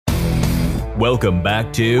Welcome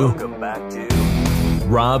back to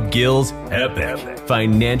Rob Gill's Epic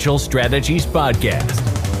Financial Strategies Podcast.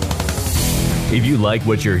 If you like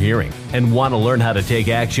what you're hearing and want to learn how to take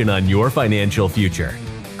action on your financial future,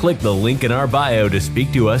 click the link in our bio to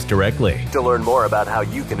speak to us directly. To learn more about how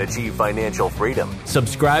you can achieve financial freedom,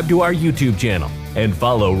 subscribe to our YouTube channel and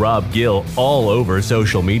follow Rob Gill all over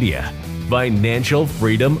social media. Financial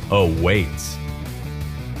freedom awaits.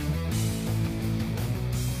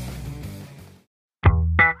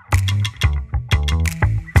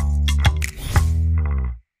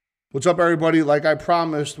 What's up, everybody? Like I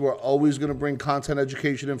promised, we're always going to bring content,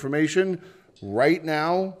 education, information. Right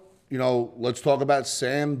now, let's talk about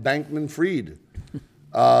Sam Bankman-Fried.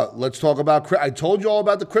 Let's talk about, I told you all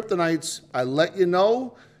about the kryptonites. I let you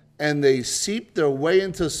know, and they seeped their way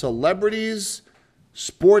into celebrities,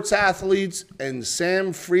 sports athletes, and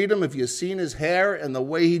Sam Freedom. If you've seen his hair and the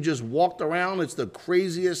way he just walked around, it's the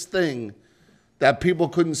craziest thing that people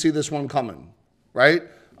couldn't see this one coming, right?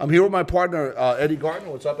 I'm here with my partner, Eddie Gardner.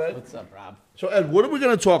 What's up, Ed? What's up, Rob? So, Ed, what are we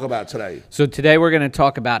going to talk about today? So today we're going to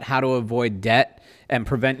talk about how to avoid debt and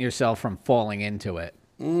prevent yourself from falling into it.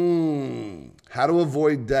 How to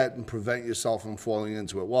avoid debt and prevent yourself from falling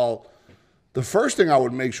into it. Well, the first thing I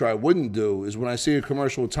would make sure I wouldn't do is when I see a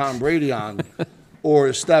commercial with Tom Brady on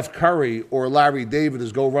or Steph Curry or Larry David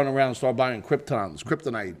is go run around and start buying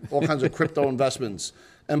kryptonite, all kinds of crypto investments.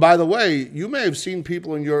 And by the way, you may have seen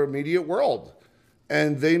people in your immediate world,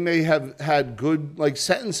 and they may have had good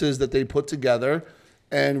sentences that they put together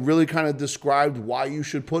and really kind of described why you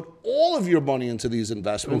should put all of your money into these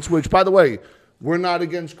investments, which, by the way, we're not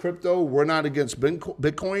against crypto, we're not against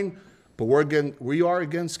Bitcoin, but we are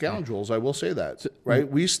against scoundrels, I will say that, right?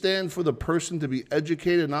 We stand for the person to be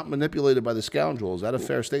educated, not manipulated by the scoundrel. Is that a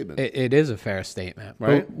fair statement? It is a fair statement.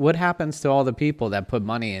 Right? But what happens to all the people that put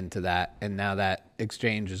money into that, and now that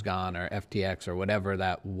exchange is gone, or FTX or whatever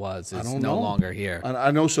that was is no longer here?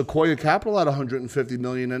 I know Sequoia Capital had $150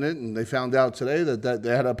 million in it, and they found out today that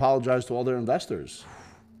they had to apologize to all their investors.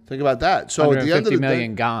 Think about that. So at the end of the $150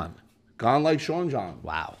 million gone. Gone like Sean John.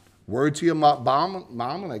 Wow. Word to your mom,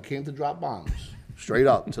 and I came to drop bombs. Straight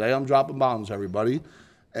up. Today I'm dropping bombs, everybody.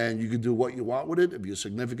 And you can do what you want with it. If your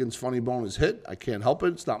significant's funny bone is hit, I can't help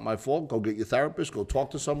it. It's not my fault. Go get your therapist. Go talk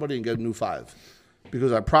to somebody and get a new 5.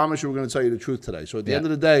 Because I promise you we're going to tell you the truth today. So at the end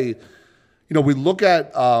of the day, we look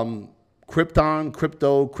at Krypton,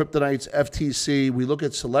 crypto, kryptonites, FTC. We look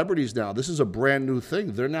at celebrities now. This is a brand new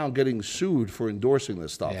thing. They're now getting sued for endorsing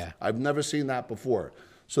this stuff. Yeah. I've never seen that before.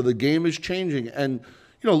 So the game is changing. And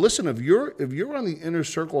listen, if you're on the inner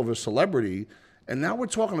circle of a celebrity, and now we're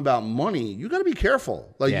talking about money, you got to be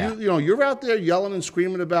careful. You're out there yelling and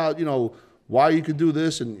screaming about why you could do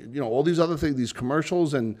this and all these other things, these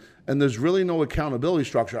commercials, and there's really no accountability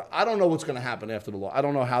structure. I don't know what's going to happen after the law. I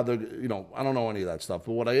don't know how they're I don't know any of that stuff.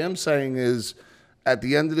 But what I am saying is, at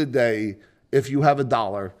the end of the day, if you have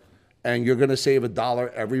 $1 and you're going to save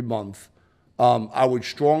 $1 every month, I would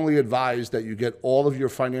strongly advise that you get all of your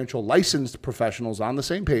financial licensed professionals on the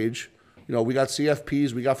same page. We got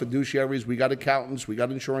CFPs, we got fiduciaries, we got accountants, we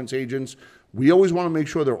got insurance agents. We always want to make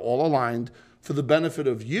sure they're all aligned for the benefit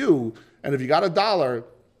of you. And if you got $1,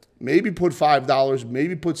 maybe put $5,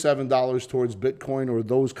 maybe put $7 towards Bitcoin or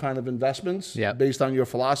those kind of investments based on your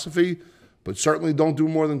philosophy. But certainly don't do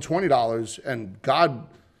more than $20. And God,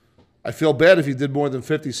 I feel bad if you did more than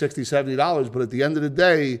 $50, $60, $70. But at the end of the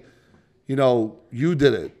day, you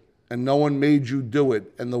did it, and no one made you do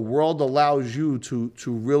it. And the world allows you to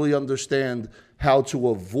really understand how to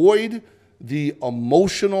avoid the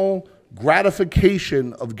emotional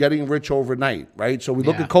gratification of getting rich overnight, right? So we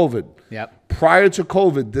look at COVID. Yep. Prior to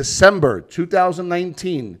COVID, December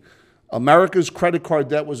 2019, America's credit card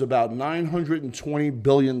debt was about $920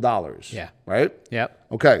 billion. Yeah. Right? Yep.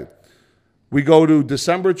 Okay. We go to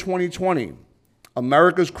December 2020.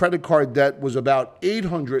 America's credit card debt was about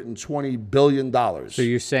 $820 billion. So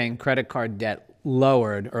you're saying credit card debt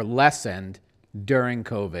lowered or lessened during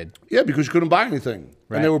COVID? Yeah, because you couldn't buy anything.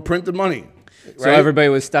 Right. And they were printing money. Right? So everybody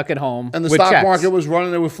was stuck at home and the with stock checks. market was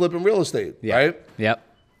running. They were flipping real estate, right? Yep.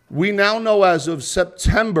 We now know as of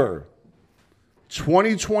September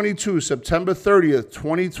 2022, September 30th,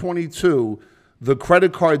 2022, the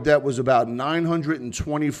credit card debt was about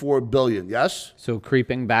 $924 billion, yes? So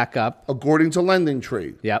creeping back up. According to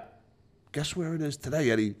LendingTree. Yep. Guess where it is today,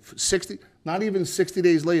 Eddie? 60, not even 60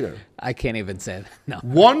 days later. I can't even say that.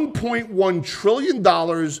 No. $1.1 trillion.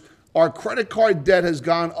 Our credit card debt has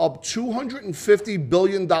gone up $250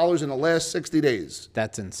 billion in the last 60 days.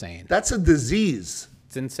 That's insane. That's a disease.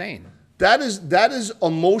 It's insane. That is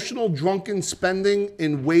emotional drunken spending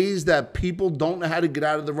in ways that people don't know how to get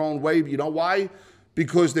out of their own way. You know why?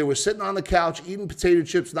 because they were sitting on the couch eating potato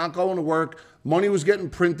chips, not going to work. Money was getting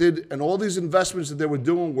printed, and all these investments that they were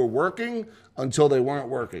doing were working until they weren't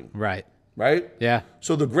working. Right. Right? Yeah.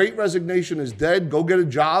 So the Great Resignation is dead. Go get a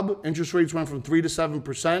job. Interest rates went from 3 to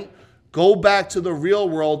 7%. Go back to the real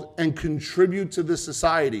world and contribute to this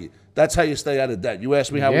society. That's how you stay out of debt. You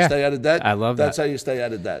asked me how we stay out of debt? I love that. That's how you stay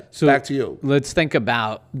out of debt. So back to you. Let's think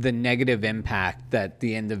about the negative impact that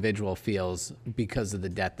the individual feels because of the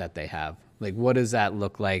debt that they have. Like, what does that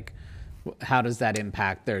look like? How does that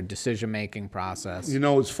impact their decision-making process? You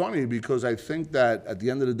know, it's funny because I think that at the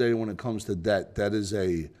end of the day, when it comes to debt, that is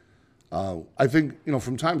I think, you know,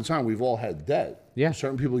 from time to time, we've all had debt. Yeah.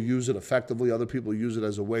 Certain people use it effectively. Other people use it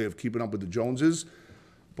as a way of keeping up with the Joneses.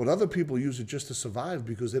 But other people use it just to survive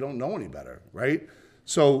because they don't know any better, right?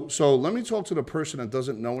 So let me talk to the person that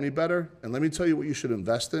doesn't know any better, and let me tell you what you should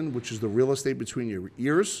invest in, which is the real estate between your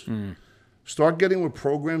ears. Start getting with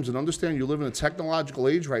programs and understand you live in a technological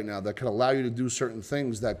age right now that can allow you to do certain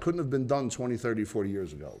things that couldn't have been done 20, 30, 40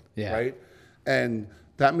 years ago, right? And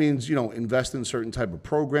that means, you know, invest in certain type of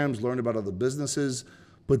programs, learn about other businesses,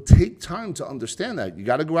 but take time to understand that. You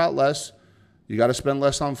got to go out less. You got to spend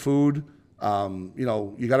less on food. You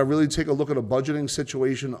know, you got to really take a look at a budgeting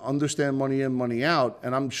situation, understand money in, money out.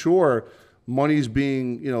 And I'm sure money's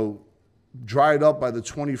being, you know, dried up by the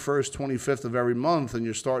 21st, 25th of every month, and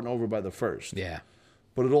you're starting over by the 1st. Yeah.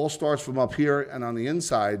 But it all starts from up here, and on the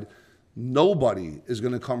inside, nobody is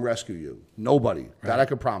going to come rescue you. Nobody. Right. That I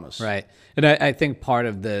can promise. Right. And I think part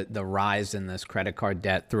of the rise in this credit card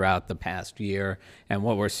debt throughout the past year and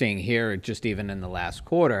what we're seeing here, just even in the last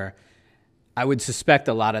quarter, I would suspect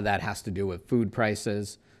a lot of that has to do with food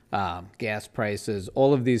prices, gas prices,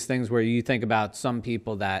 all of these things where you think about some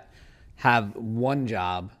people that have one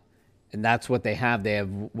job and that's what they have. They have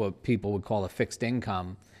what people would call a fixed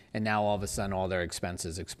income. And now all of a sudden all their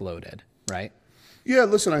expenses exploded, right? Yeah,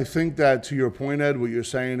 listen, I think that to your point, Ed, what you're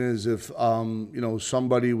saying is if, you know,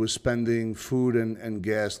 somebody was spending food and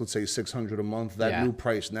gas, let's say $600 a month, that new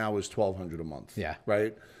price now is $1,200 a month. Yeah.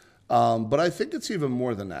 Right? But I think it's even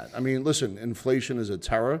more than that. I mean, listen, inflation is a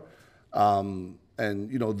terror.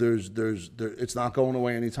 And, you know, it's not going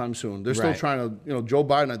away anytime soon. They're still trying to, you know, Joe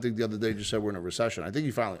Biden, I think the other day just said we're in a recession. I think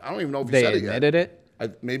he finally, I don't even know if he said it yet. They admitted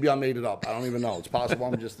it? Maybe I made it up. I don't even know. It's possible.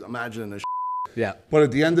 I'm just imagining this. Yeah. But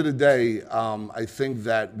at the end of the day, I think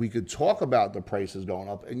that we could talk about the prices going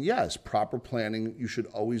up. And yes, proper planning, you should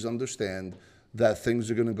always understand that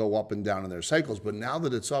things are going to go up and down in their cycles. But now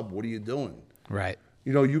that it's up, what are you doing? Right.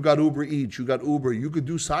 You know, you got Uber Eats, you got Uber. You could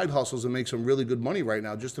do side hustles and make some really good money right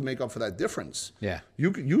now just to make up for that difference. Yeah.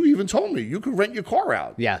 You even told me you could rent your car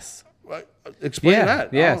out. Yes. Explain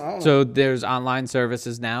that. Yeah. I don't so there's online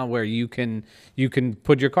services now where you can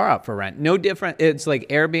put your car out for rent. No different. It's like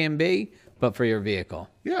Airbnb, but for your vehicle.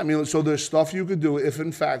 Yeah, I mean, so there's stuff you could do if,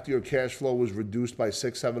 in fact, your cash flow was reduced by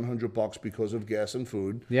 $600-700 because of gas and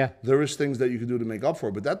food. Yeah, there is things that you can do to make up for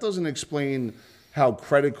it, but that doesn't explain how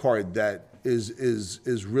credit card debt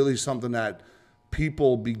is really something that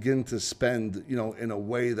people begin to spend, you know, in a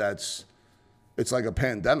way that's it's like a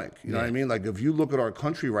pandemic. You know what I mean? Like if you look at our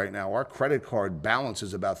country right now, our credit card balance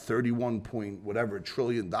is about 31 point whatever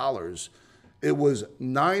trillion dollars. It was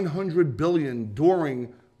 $900 billion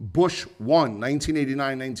during Bush 1,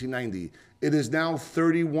 1989, 1990. It is now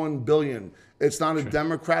 $31 billion. It's not a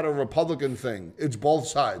Democrat or Republican thing. It's both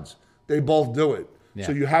sides. They both do it. Yeah.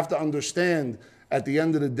 So you have to understand at the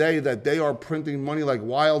end of the day that they are printing money like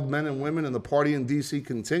wild men and women, and the party in D.C.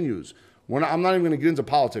 continues. I'm not even going to get into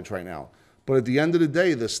politics right now. But at the end of the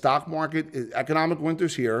day, the stock market, economic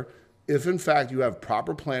winter's here. If, in fact, you have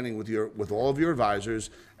proper planning with all of your advisors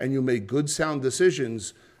and you make good, sound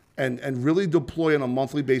decisions and really deploy on a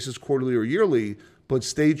monthly basis, quarterly or yearly, but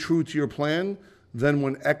stay true to your plan, then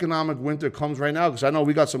when economic winter comes right now, because I know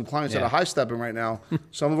we got some clients that are high-stepping right now.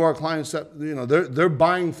 Some of our clients, you know, they're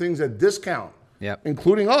buying things at discount,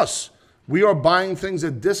 including us. We are buying things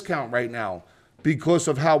at discount right now because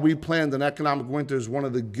of how we planned an economic winter is one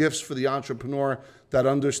of the gifts for the entrepreneur that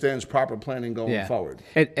understands proper planning going forward.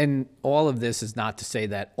 And all of this is not to say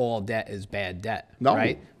that all debt is bad debt, no.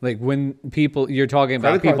 Right? Like when you're talking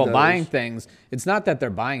about people buying things, it's not that they're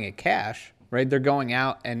buying it cash, right? They're going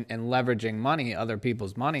out and leveraging money, other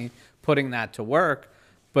people's money, putting that to work,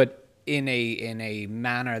 but in a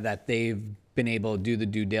manner that they've been able to do the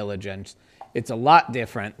due diligence. It's a lot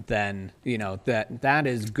different than, you know, that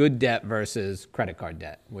is good debt versus credit card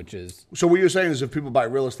debt, which is... So what you're saying is if people buy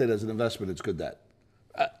real estate as an investment, it's good debt.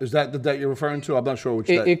 Is that the debt you're referring to? I'm not sure which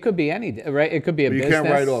debt. It could be any, right? It could be a business. You can't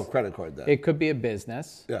write off credit card debt. It could be a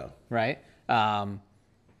business. Yeah. Right?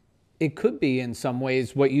 it could be in some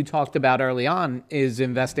ways what you talked about early on is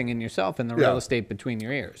investing in yourself and the real estate between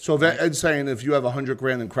your ears. So Ed's saying if you have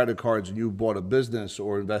 $100,000 in credit cards and you bought a business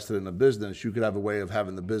or invested in a business, you could have a way of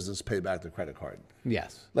having the business pay back the credit card.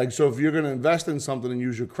 Yes. Like, so if you're going to invest in something and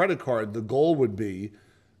use your credit card, the goal would be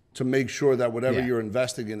to make sure that whatever you're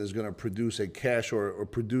investing in is going to produce a cash or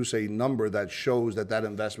produce a number that shows that that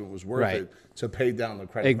investment was worth it to pay down the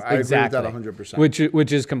credit card. Exactly. I agree with that 100%.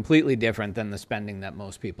 Which is completely different than the spending that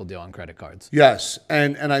most people do on credit cards. Yes,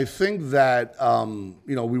 and I think that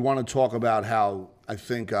we want to talk about how I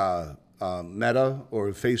think Meta or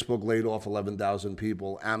Facebook laid off 11,000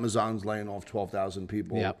 people. Amazon's laying off 12,000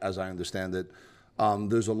 people, as I understand it.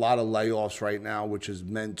 There's a lot of layoffs right now, which is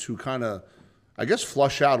meant to kind of, I guess,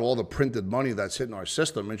 flush out all the printed money that's hitting our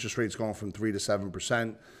system. Interest rates going from 3 to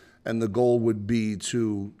 7%. And the goal would be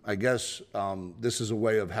to, I guess, this is a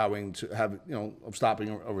way of having to have, of stopping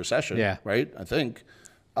a recession, right? I think.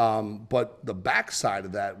 But the backside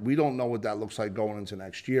of that, we don't know what that looks like going into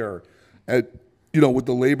next year. And, with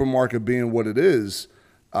the labor market being what it is,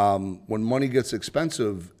 when money gets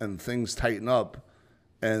expensive and things tighten up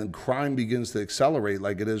and crime begins to accelerate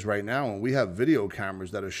like it is right now, and we have video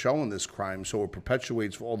cameras that are showing this crime, so it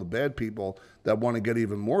perpetuates for all the bad people that want to get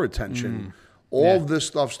even more attention. All of this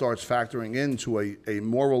stuff starts factoring into a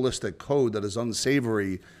moralistic code that is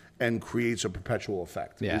unsavory and creates a perpetual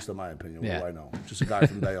effect, at least in my opinion. What do I know? Just a guy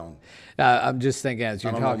from Bayonne. I'm just thinking as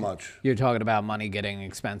you're talking about money getting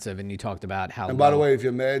expensive, and you talked about how. And by the way, if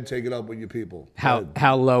you're mad, take it up with your people.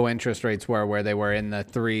 How low interest rates were, where they were in the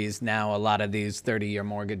 3s. Now a lot of these 30-year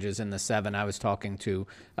mortgages in the 7. I was talking to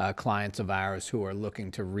clients of ours who are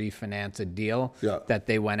looking to refinance a deal that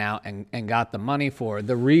they went out and got the money for.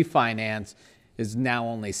 The refinance is now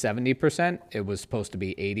only 70%. It was supposed to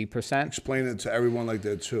be 80%. Explain it to everyone like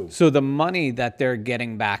that too. So the money that they're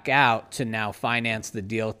getting back out to now finance the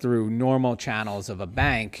deal through normal channels of a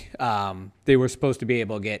bank, they were supposed to be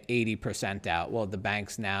able to get 80% out. Well, the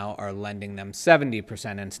banks now are lending them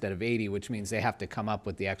 70% instead of 80, which means they have to come up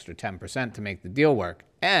with the extra 10% to make the deal work.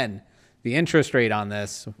 And the interest rate on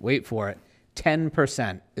this, wait for it,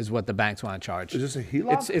 10% is what the banks want to charge. Is this a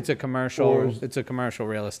HELOC? It's a commercial. It's a commercial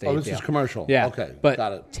real estate deal. Oh, this is commercial. Yeah. Okay. But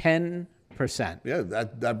got it. 10%. Yeah,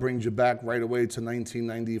 that brings you back right away to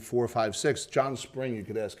 1994, 5, 6. John Spring, you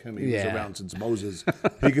could ask him. He was around since Moses.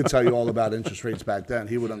 He could tell you all about interest rates back then.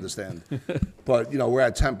 He would understand. But we're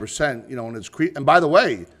at 10%. And it's and by the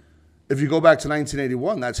way, if you go back to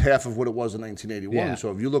 1981, that's half of what it was in 1981. Yeah.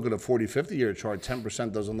 So if you look at a 40, 50-year chart,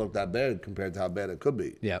 10% doesn't look that bad compared to how bad it could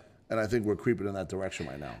be. Yep. And I think we're creeping in that direction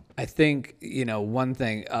right now. I think, one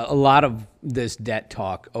thing, a lot of this debt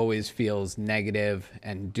talk always feels negative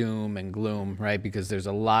and doom and gloom, right? Because there's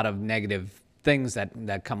a lot of negative things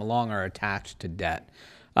that come along or attached to debt.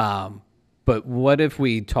 But what if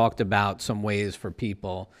we talked about some ways for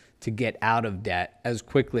people to get out of debt as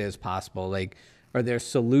quickly as possible? Like, are there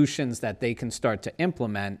solutions that they can start to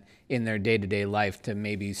implement in their day-to-day life to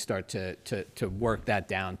maybe start to work that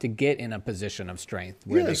down, to get in a position of strength?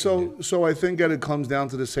 So I think that it comes down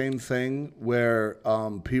to the same thing where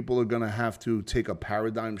people are going to have to take a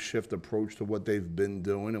paradigm shift approach to what they've been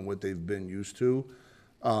doing and what they've been used to,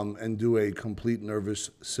 and do a complete nervous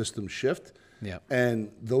system shift. Yeah.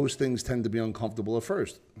 And those things tend to be uncomfortable at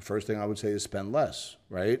first. First thing I would say is spend less,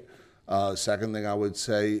 right? Second thing I would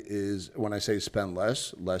say is, when I say spend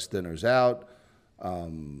less dinners out,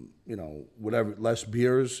 whatever, less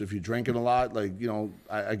beers. If you're drinking a lot,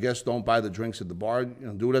 I guess don't buy the drinks at the bar.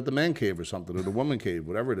 Do it at the man cave or something, or the woman cave,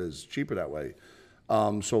 whatever it is. Cheaper that way.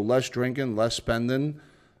 So less drinking, less spending,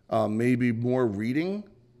 maybe more reading,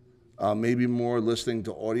 maybe more listening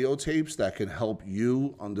to audio tapes that can help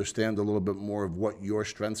you understand a little bit more of what your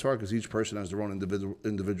strengths are, because each person has their own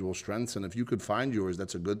individual strengths. And if you could find yours,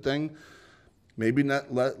 that's a good thing. Maybe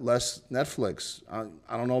less Netflix.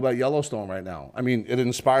 I don't know about Yellowstone right now. I mean, it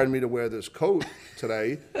inspired me to wear this coat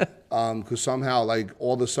today because somehow,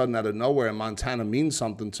 all of a sudden, out of nowhere, Montana means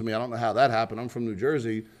something to me. I don't know how that happened. I'm from New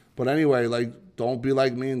Jersey. But anyway, don't be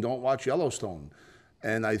like me and don't watch Yellowstone.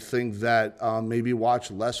 And I think that maybe watch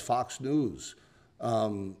less Fox News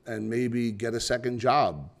and maybe get a second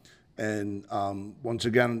job. And once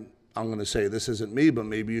again, I'm going to say this isn't me, but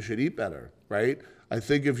maybe you should eat better, right? I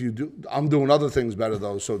think if you do, I'm doing other things better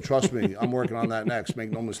though, so trust me, I'm working on that next, make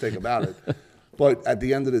no mistake about it. But at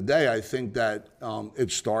the end of the day, I think that it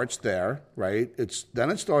starts there, right? Then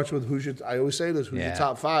it starts with I always say this, who's your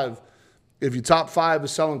top 5? If your top 5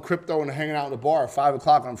 is selling crypto and hanging out in the bar at 5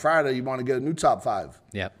 o'clock on Friday, you want to get a new top 5.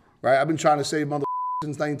 Yep. Right? I've been trying to save mother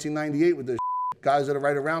since 1998 with this guys that are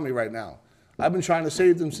right around me right now. I've been trying to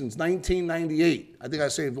save them since 1998. I think I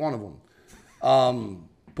saved one of them.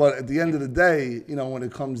 But at the end of the day, you know, when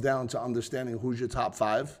it comes down to understanding who's your top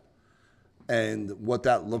 5 and what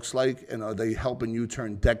that looks like, and are they helping you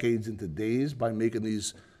turn decades into days by making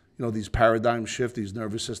these, you know, these paradigm shifts, these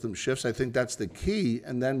nervous system shifts, I think that's the key.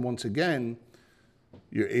 And then once again,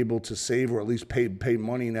 you're able to save, or at least pay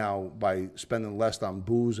money now by spending less on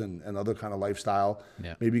booze and other kind of lifestyle.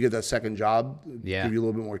 Yeah. Maybe you get that second job, give you a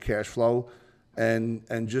little bit more cash flow, and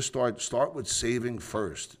just start with saving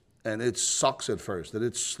first. And it sucks at first, and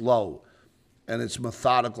it's slow, and it's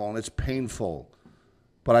methodical, and it's painful.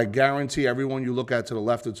 But I guarantee everyone you look at to the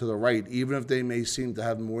left or to the right, even if they may seem to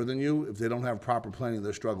have more than you, if they don't have proper planning,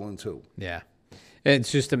 they're struggling too. Yeah.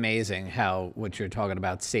 It's just amazing how what you're talking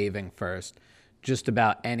about, saving first. Just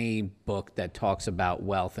about any book that talks about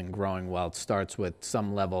wealth and growing wealth starts with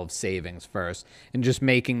some level of savings first, and just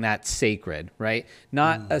making that sacred, right?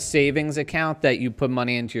 Not a savings account that you put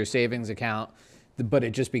money into your savings account, but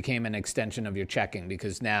it just became an extension of your checking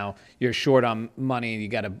because now you're short on money and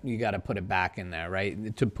you gotta put it back in there,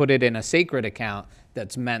 right? To put it in a sacred account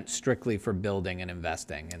that's meant strictly for building and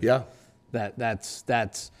investing. And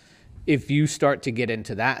that's if you start to get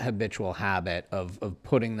into that habitual habit of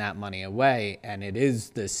putting that money away, and it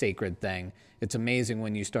is the sacred thing, it's amazing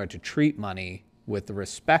when you start to treat money with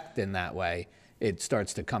respect in that way, it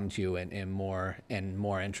starts to come to you in more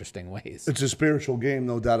interesting ways. It's a spiritual game,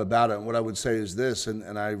 no doubt about it. And what I would say is this,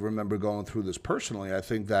 and I remember going through this personally, I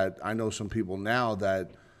think that I know some people now that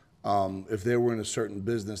if they were in a certain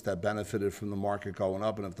business that benefited from the market going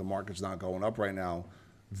up, and if the market's not going up right now,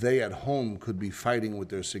 they at home could be fighting with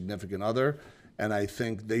their significant other, and I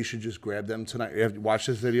think they should just grab them tonight. You have to watch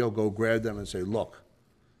this video, go grab them and say, look,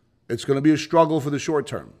 it's going to be a struggle for the short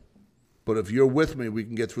term, but if you're with me, we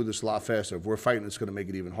can get through this a lot faster. If we're fighting, it's going to make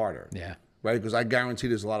it even harder. Yeah. Right? Because I guarantee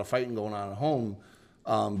there's a lot of fighting going on at home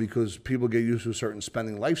because people get used to a certain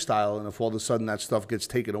spending lifestyle, and if all of a sudden that stuff gets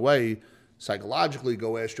taken away, psychologically,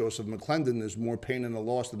 go ask Joseph McClendon, there's more pain in the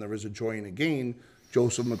loss than there is a joy in a gain.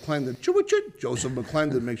 Joseph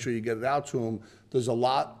McClendon, make sure you get it out to him. There's a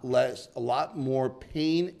lot more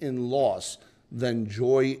pain in loss than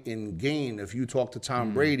joy in gain. If you talk to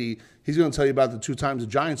Tom Brady, he's going to tell you about the 2 times the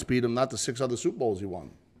Giants beat him, not the 6 other Super Bowls he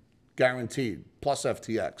won. Guaranteed, plus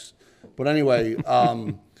FTX. But anyway,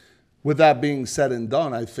 with that being said and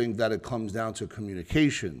done, I think that it comes down to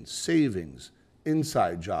communication, savings,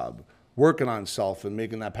 inside job, working on self and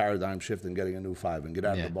making that paradigm shift and getting a new 5 and get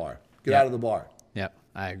out of the bar. Get out of the bar. Yep,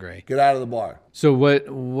 I agree. Get out of the bar. So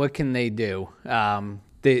what can they do?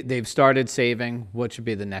 They've started saving. What should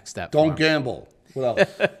be the next step? Don't gamble. What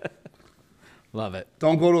else? Love it.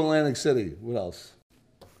 Don't go to Atlantic City. What else?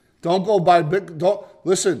 Don't go buy big. Don't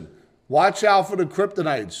listen. Watch out for the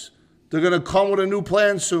kryptonites. They're gonna come with a new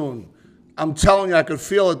plan soon. I'm telling you, I could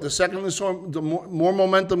feel it. The second the more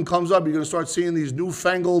momentum comes up, you're gonna start seeing these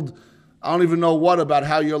newfangled, I don't even know what, about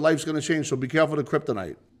how your life's gonna change. So be careful of the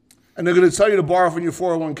kryptonite. And they're going to tell you to borrow from your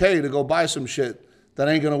 401k to go buy some shit that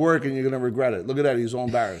ain't going to work, and you're going to regret it. Look at that. He's all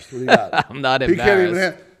embarrassed. What do you got? I'm not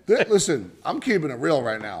embarrassed. Listen, I'm keeping it real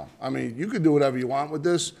right now. I mean, you can do whatever you want with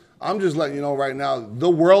this. I'm just letting you know right now, the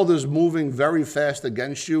world is moving very fast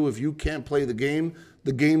against you. If you can't play the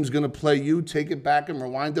game's going to play you. Take it back and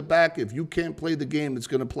rewind it back. If you can't play the game, it's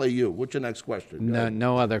going to play you. What's your next question?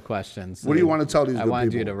 No other questions. What do you want to tell these people? I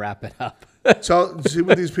wanted you to wrap it up. See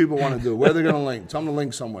what these people want to do. Where are they going to link? Tell them to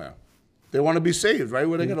link somewhere. They want to be saved, right?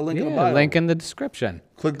 Where they got a link in the bio. Link in the description.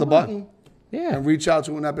 Click the button. Yeah. And reach out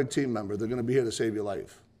to an Epic team member. They're going to be here to save your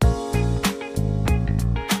life.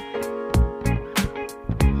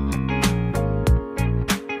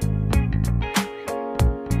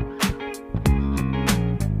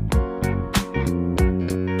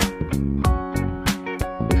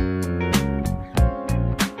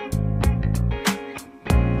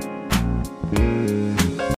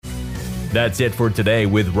 That's it for today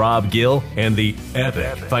with Rob Gill and the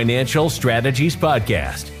Epic Financial Strategies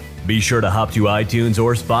Podcast. Be sure to hop to iTunes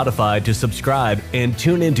or Spotify to subscribe and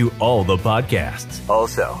tune into all the podcasts.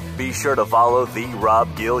 Also, be sure to follow the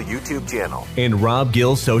Rob Gill YouTube channel and Rob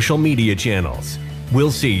Gill social media channels.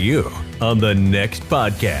 We'll see you on the next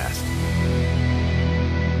podcast.